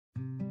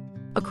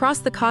Across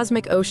the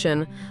cosmic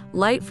ocean,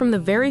 light from the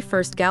very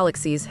first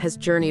galaxies has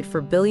journeyed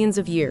for billions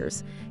of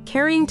years,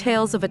 carrying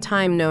tales of a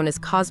time known as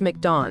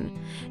cosmic dawn.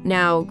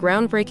 Now,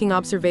 groundbreaking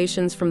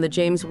observations from the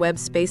James Webb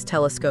Space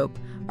Telescope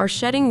are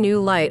shedding new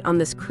light on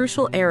this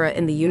crucial era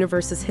in the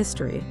universe's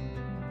history.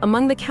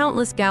 Among the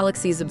countless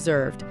galaxies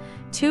observed,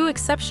 two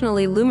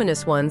exceptionally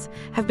luminous ones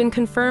have been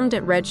confirmed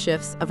at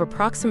redshifts of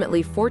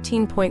approximately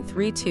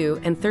 14.32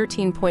 and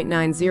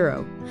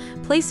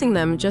 13.90, placing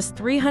them just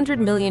 300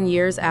 million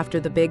years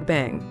after the Big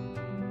Bang.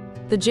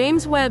 The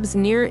James Webb's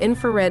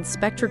near-infrared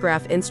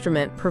spectrograph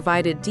instrument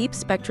provided deep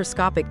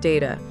spectroscopic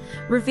data,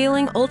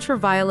 revealing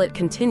ultraviolet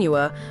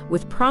continua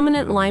with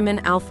prominent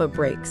Lyman-α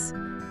breaks.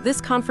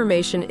 This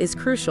confirmation is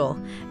crucial,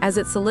 as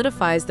it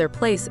solidifies their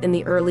place in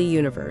the early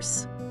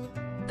universe.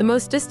 The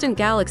most distant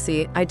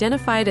galaxy,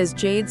 identified as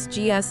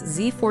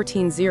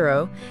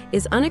JADES-GS-z14-0,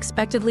 is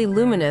unexpectedly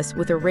luminous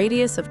with a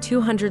radius of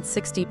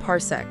 260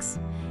 parsecs.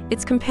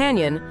 Its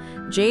companion,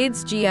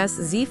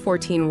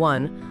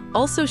 JADES-GS-z14-1,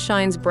 also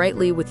shines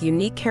brightly with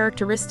unique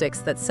characteristics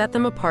that set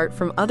them apart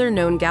from other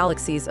known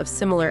galaxies of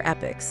similar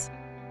epochs.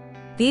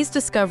 These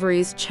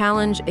discoveries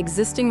challenge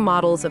existing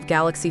models of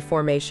galaxy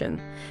formation,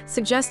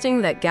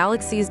 suggesting that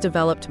galaxies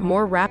developed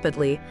more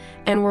rapidly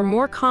and were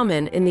more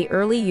common in the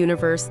early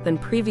universe than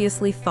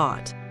previously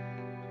thought.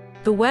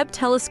 The Webb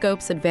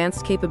telescope's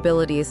advanced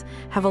capabilities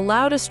have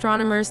allowed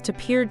astronomers to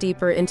peer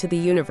deeper into the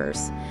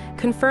universe,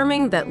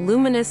 confirming that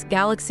luminous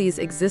galaxies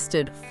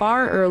existed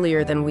far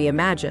earlier than we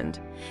imagined.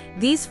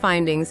 These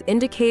findings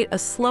indicate a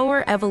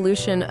slower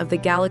evolution of the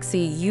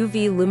galaxy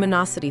UV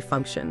luminosity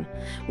function,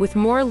 with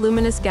more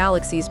luminous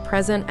galaxies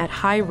present at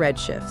high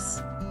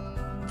redshifts.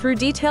 Through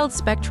detailed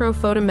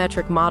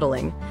spectrophotometric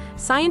modeling,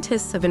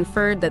 scientists have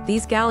inferred that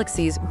these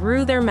galaxies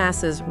grew their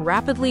masses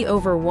rapidly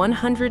over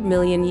 100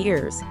 million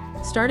years,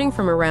 starting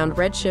from around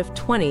redshift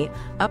 20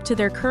 up to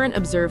their current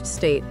observed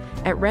state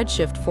at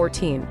redshift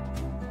 14.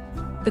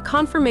 The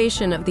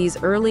confirmation of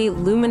these early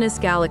luminous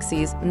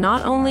galaxies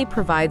not only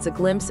provides a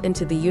glimpse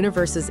into the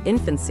universe's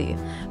infancy,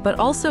 but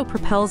also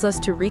propels us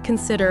to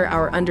reconsider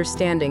our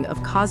understanding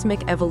of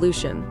cosmic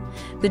evolution.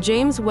 The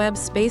James Webb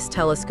Space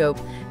Telescope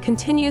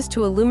continues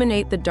to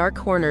illuminate the dark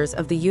corners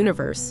of the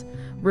universe,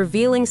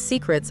 revealing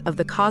secrets of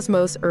the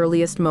cosmos'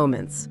 earliest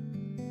moments.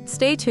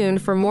 Stay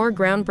tuned for more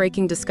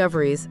groundbreaking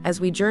discoveries as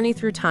we journey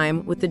through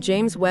time with the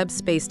James Webb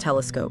Space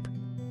Telescope.